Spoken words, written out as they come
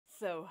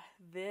So,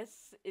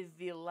 this is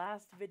the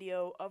last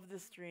video of the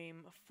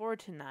stream for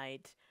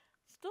tonight.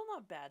 Still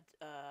not bad,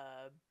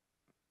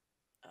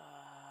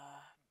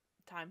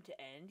 time to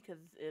end, because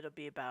it'll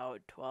be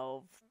about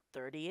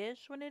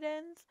 12:30-ish when it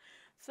ends.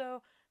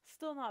 So,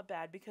 still not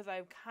bad, because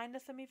I've kind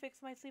of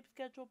semi-fixed my sleep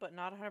schedule, but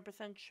not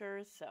 100%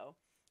 sure, so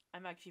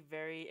I'm actually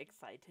very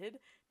excited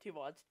to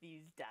watch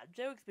these dad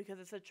jokes, because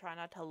it's a try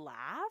not to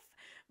laugh,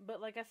 but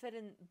like I said,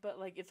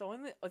 it's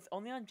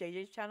only on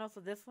JJ's channel, so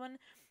this one,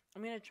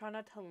 I'm gonna try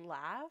not to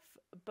laugh,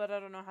 but I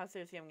don't know how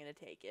seriously I'm gonna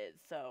take it,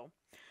 so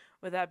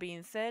with that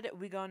being said,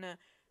 we're gonna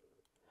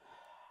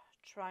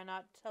try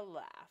not to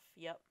laugh.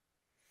 Yep.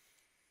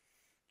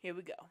 Here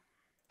we go.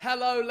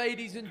 Hello,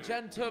 ladies and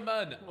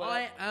gentlemen.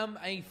 I am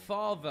a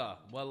father.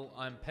 Well,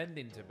 I'm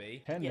pending to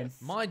be. Yes.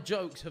 My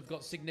jokes have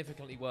got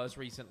significantly worse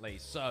recently,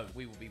 so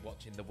we will be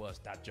watching the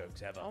worst dad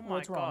jokes ever. Oh my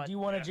What's wrong? God. Do you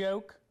want a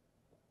joke?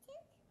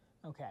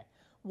 Okay.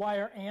 Why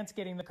are ants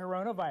getting the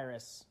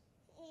coronavirus?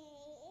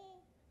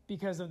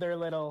 Because of their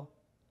little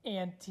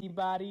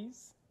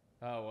antibodies.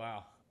 Oh,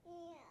 wow.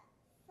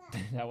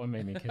 That one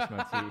made me kiss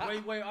my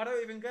teeth. Wait, I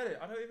don't even get it.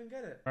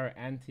 Bro,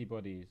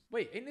 antibodies.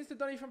 Wait, isn't this the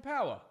Donny from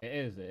Power? It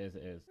is.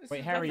 Wait,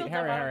 is- Harry, that's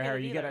not- I don't get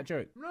Harry, it you get either. that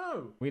joke?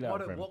 No. We don't, Why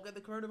don't friend. what get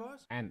the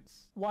coronavirus?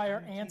 Ants. Why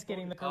are ants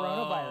getting the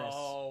coronavirus?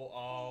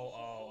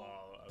 Oh.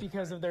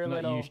 Because of their Not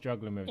little you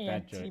struggling with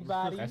dad jokes.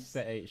 antibodies. That's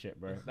set 8 shit,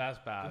 bro. That's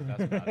bad,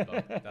 dog.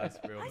 That's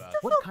real bad.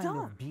 What What kind dumb.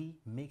 of bee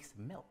makes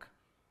milk?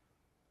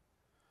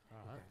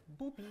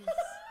 Boobies.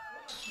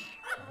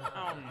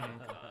 I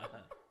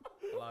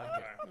like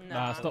it.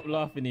 Nah, stop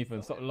laughing,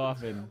 Ethan. Stop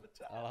laughing.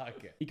 I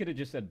like it. He could have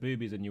just said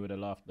boobies and you would have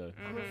laughed, though.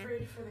 I'm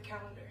afraid for the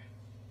calendar.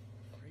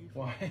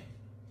 Why?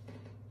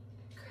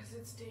 Because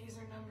its days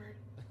are numbered.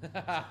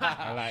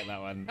 I like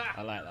that one.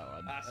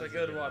 That's a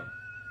good one.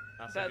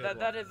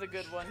 That is a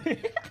good one.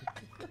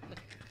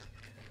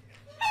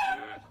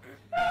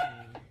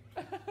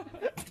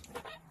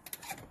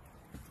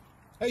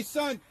 Hey,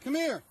 son, come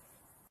here.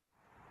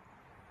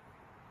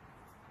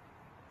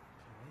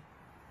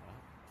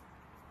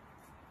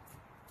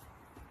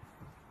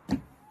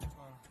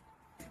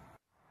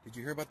 Did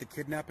you hear about the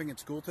kidnapping at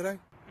school today?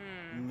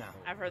 No.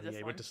 I've heard this Yeah,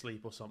 he one. went to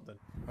sleep or something.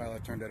 Well,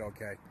 it turned out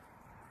okay.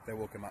 They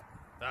woke him up.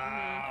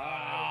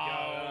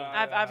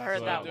 I've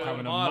heard that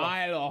Having one. a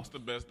mile off. The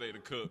best day to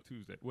cook.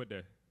 Tuesday. What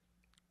day?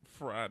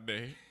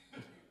 Friday.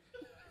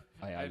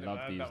 I love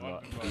heard these that one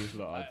lot. before. These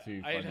lot are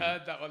too I funny. ain't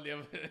heard that one the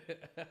other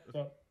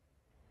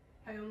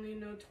I only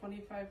know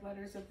 25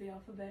 letters of the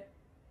alphabet.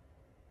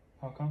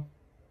 How come?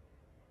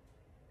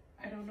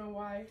 I don't know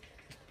why.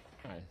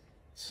 Nice.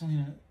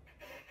 Selena.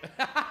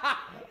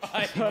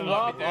 I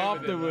laugh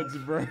afterwards,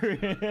 bro.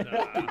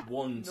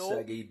 One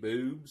saggy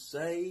boob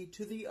say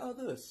to the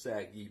other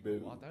saggy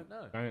boob. I don't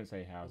know. Don't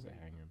say how's it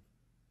hanging.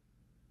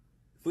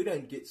 If we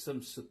don't get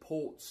some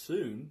support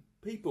soon,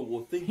 people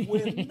will think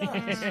we're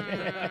nuts. I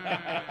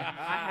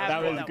have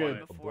That heard was that good.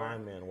 one A before.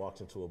 blind man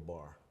walked into a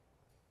bar,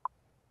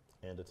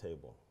 and a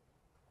table,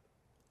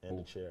 and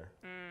a chair,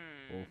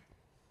 and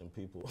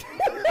people.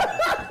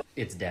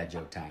 It's dad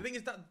joke The time. thing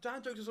is that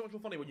dad jokes are so much more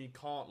funny when you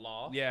can't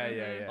laugh.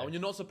 Yeah. Like, when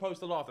you're not supposed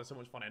to laugh, they're so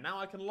much funnier. Now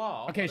I can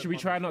laugh. Okay, should we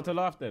try not to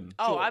laugh then?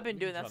 Oh, Sure, I've been we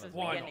doing can that try since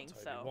not the to. beginning, Why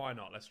not, so. Toby? Why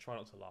not? Let's try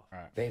not to laugh.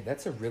 Alright. Babe,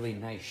 that's a really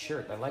nice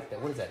shirt. I like that.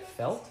 What is that,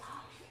 felt?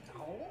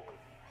 No.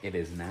 It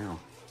is now.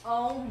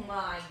 Oh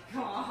my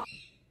god.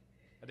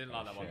 I didn't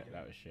like that one. Shit,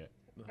 that was shit.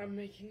 I'm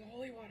making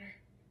holy water.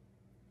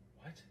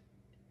 What?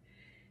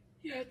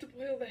 You have to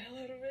boil the hell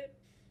out of it.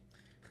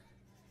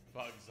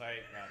 Fuck's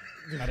sake, man.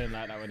 I didn't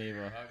like that one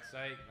either. Fuck's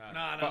sake, man.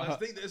 No. Let's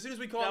think, as soon as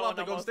we can't That laugh, one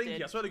they're gone almost stinky.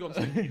 did. I swear they're gone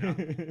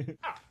stinky.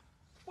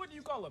 What do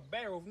you call a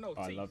bear with no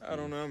I teeth? love I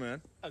don't know,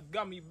 man. A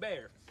gummy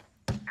bear.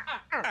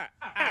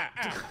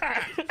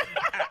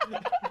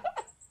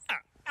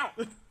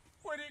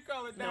 What do you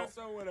call a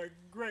dinosaur with a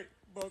great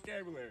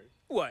vocabulary?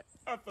 What?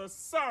 A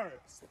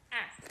thesaurus.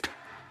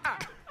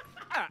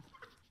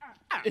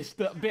 It's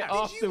the bit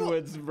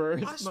afterwards, bro.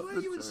 It's I not swear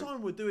the you and joke.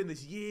 Simon were doing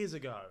this years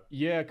ago.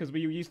 Yeah, because we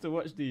used to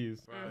watch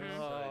these.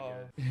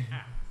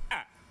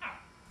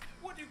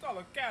 What do you call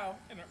a cow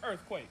in an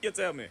earthquake? You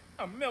tell me.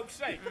 A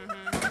milkshake.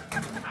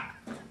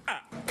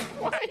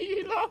 Why are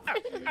you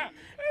laughing?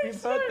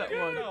 We've heard that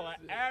one. Call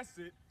an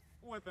acid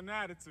with an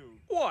attitude.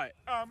 What?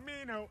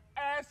 Amino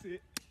acid.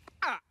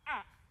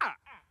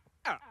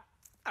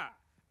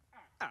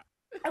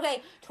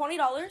 Okay,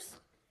 $20.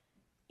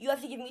 You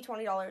have to give me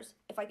 $20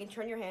 if I can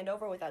turn your hand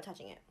over without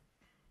touching it.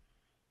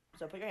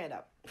 So put your hand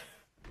up.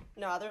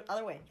 No,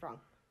 other way. It's wrong.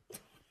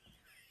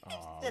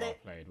 Oh, Did well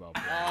it. played, well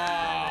played.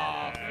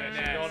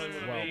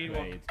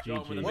 Well played.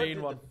 John with a GG. What mean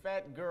did one. the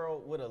fat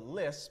girl with a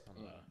lisp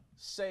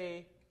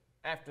say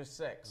after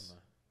sex?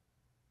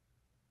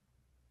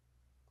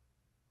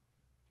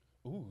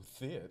 Ooh,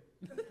 fit.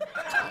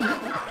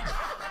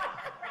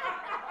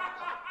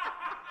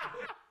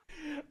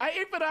 I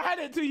even had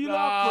it till you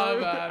laughed,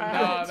 bro. I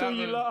had it till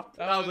you laughed.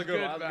 That was a good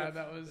good, one, man.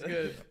 That was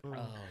good.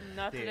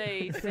 Not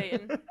today,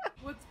 Satan.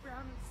 What's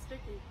brown and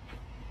sticky?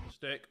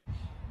 Stick.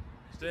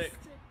 Stick.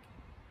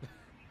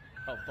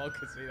 Oh, Bug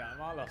can see that a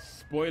mile off.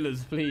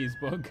 Spoilers, please,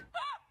 Bug.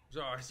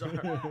 Sorry.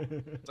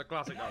 It's a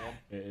classic, that one.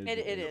 It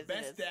is.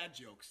 Best dad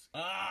jokes.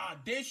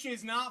 This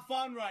is not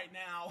fun right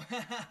now.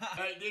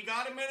 You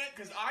got a minute?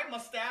 Because I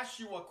must ask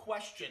you a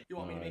question. You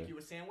want me to make you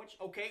a sandwich?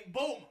 Okay,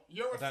 boom,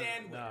 you're a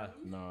sandwich.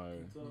 No.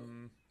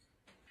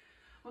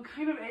 What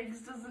kind of eggs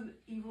does an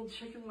evil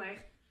chicken lay?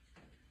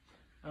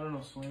 I don't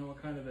know, Selena.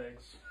 What kind of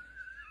eggs?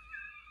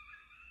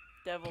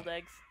 Deviled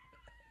eggs.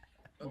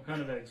 What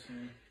kind of eggs,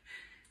 Selena?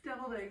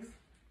 Deviled eggs.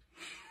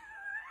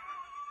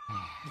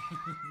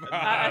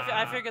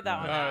 I figured that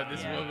one out.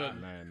 This yeah.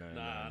 woman.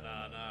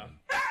 No.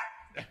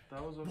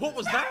 That was okay. What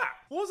was that?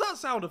 What was that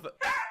sound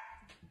effect?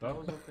 That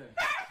was okay.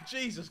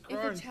 Jesus If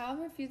Christ. a child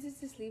refuses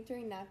to sleep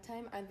during nap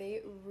time, are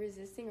they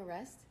resisting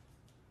arrest?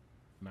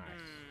 Nice.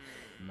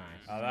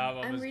 Oh, that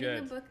one I'm was reading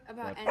good. a book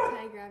about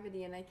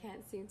anti-gravity and I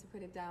can't seem to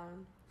put it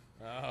down.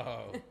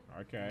 Oh.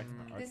 Okay.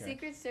 The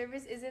Secret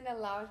Service isn't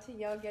allowed to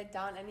yell "Get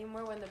down"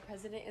 anymore when the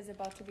president is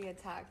about to be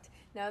attacked.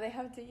 Now they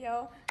have to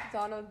yell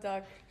 "Donald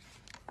Duck."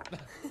 I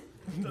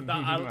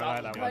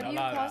like that What one. do you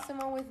call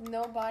someone with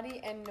no body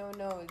and no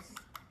nose?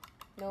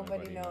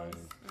 Nobody knows.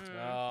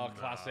 Oh,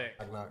 classic.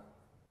 Knock, knock.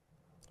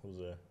 Who's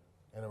there?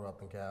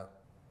 Interrupting, Cap.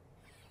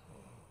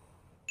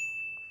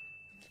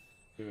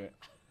 Do it.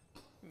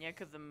 Yeah,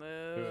 because the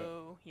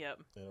moo. Yep.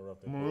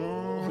 Interrupting.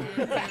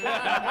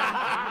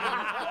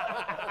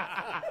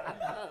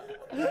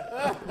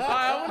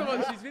 I want to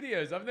watch these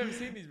videos. I've never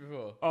seen these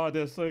before. Oh,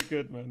 they're so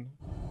good, man.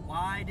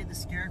 Why did the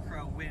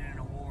Scarecrow win an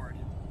award?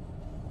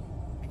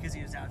 Because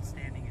he was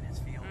outstanding in his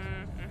field.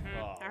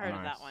 I heard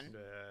of that one.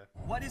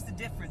 What is the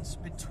difference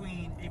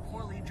between a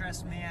poorly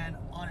dressed man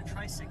on a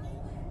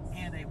tricycle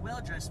and a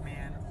well-dressed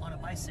man on a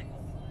bicycle?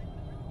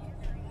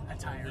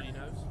 Attire. Really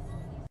knows?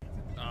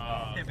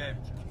 Hey, babe.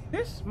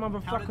 This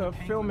motherfucker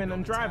filming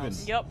and driving.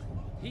 Yep.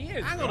 He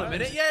is. Hang on a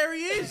minute. Yeah,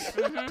 he is.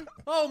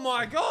 Oh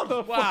my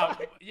God. Wow.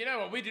 You know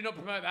what? We do not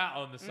promote that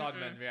on the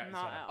Sidemen React.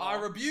 Not at I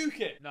all. rebuke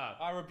it. No.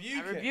 I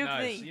rebuke it. rebuke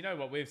No, thee. so you know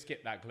what? We've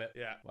skipped that clip.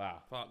 Yeah.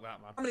 Wow. Fuck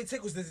that, man. How many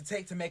tickles does it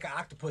take to make an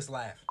octopus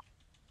laugh?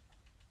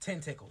 10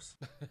 tickles.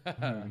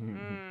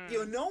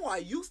 You know, I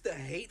used to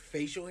hate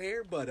facial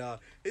hair, but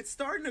it's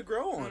starting to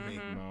grow on me.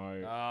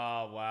 No.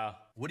 Oh, wow.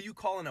 What do you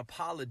call an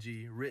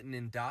apology written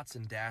in dots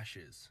and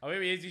dashes? Oh,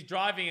 here he is. He's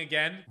driving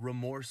again.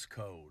 Remorse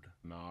code.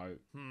 No.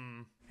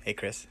 Hey,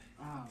 Chris.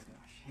 Oh,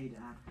 gosh. Hey,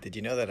 Dad. Did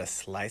you know that a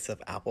slice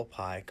of apple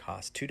pie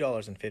costs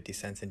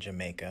 $2.50 in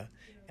Jamaica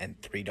and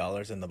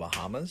 $3 in the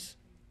Bahamas?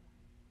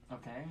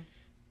 Okay.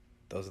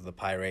 Those are the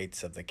pie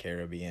rates of the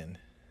Caribbean.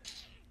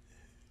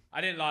 I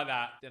didn't like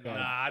that.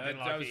 I didn't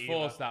like that was it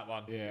forced, that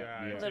one.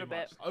 Yeah. A little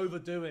bit.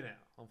 Overdoing it,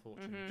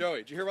 unfortunately. Joey,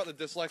 did you hear about the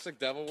dyslexic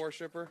devil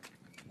worshipper?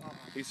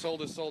 He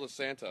sold his soul to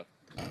Santa.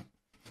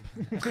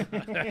 Did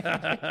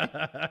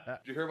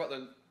you hear about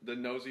the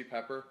nosy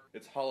pepper?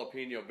 It's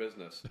jalapeno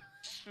business.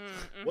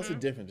 What's the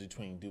difference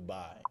between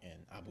Dubai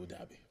and Abu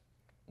Dhabi?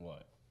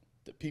 What?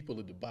 The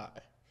people of Dubai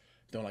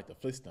don't like the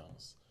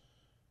Flintstones,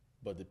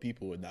 but the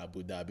people in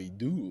Abu Dhabi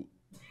do.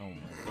 Oh my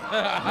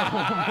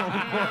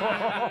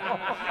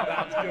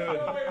That's good.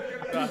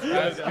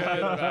 That's good,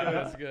 man.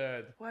 That's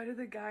good. Why did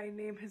the guy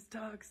name his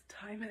dogs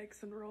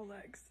Timex and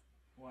Rolex?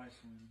 Why,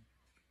 Selena?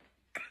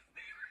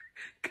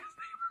 Because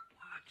they were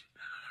watching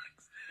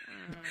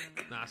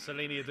dogs. Nah,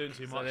 Selena, you're doing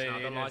too much now.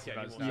 I don't like it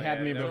anymore. You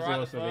had me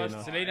before,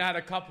 Selena. Selena had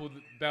a couple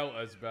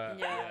belters, but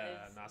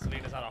Nah,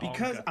 Selena's had a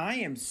Because honker. I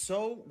am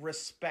so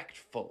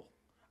respectful,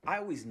 I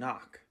always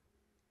knock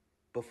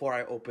before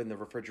I open the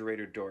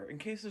refrigerator door in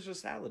case there's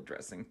just salad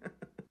dressing.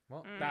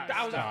 What? That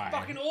was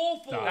fucking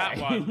awful. That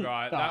one,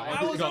 right?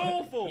 That was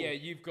awful. Yeah,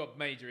 you've got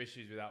major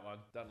issues with that one.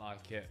 Don't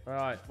like it.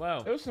 Right.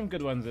 Well, There was some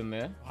good ones in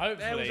there. hopefully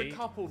There was a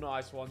couple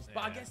nice ones,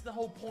 but I guess the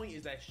whole point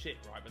is they're shit,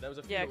 right? But there was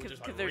a few Yeah, that were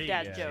just like they're really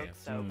dad shit. jokes.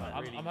 So, but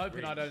I'm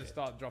hoping I don't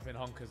start dropping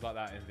honkers like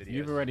that in videos.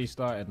 You've already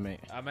started,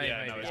 mate. Maybe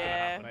Yeah, no, I it's have.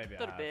 yeah, Maybe a I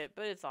little have. bit,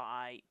 but it's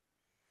alright.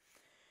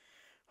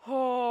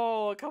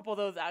 Oh, a couple of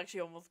those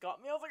actually almost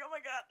got me. I was like, oh my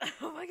god,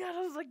 oh my god.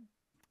 I was like,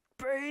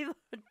 breathe,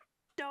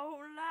 don't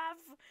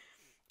laugh.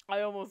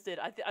 I almost did.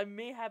 I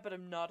may have, but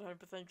I'm not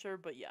 100% sure.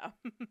 But yeah.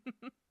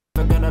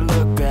 Never gonna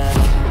look back.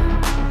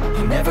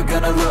 I'm never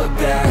gonna look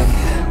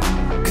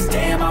back. Cause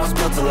damn, I was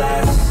built to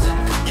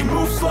last. You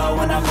move slow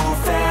and I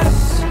move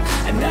fast,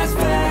 and that's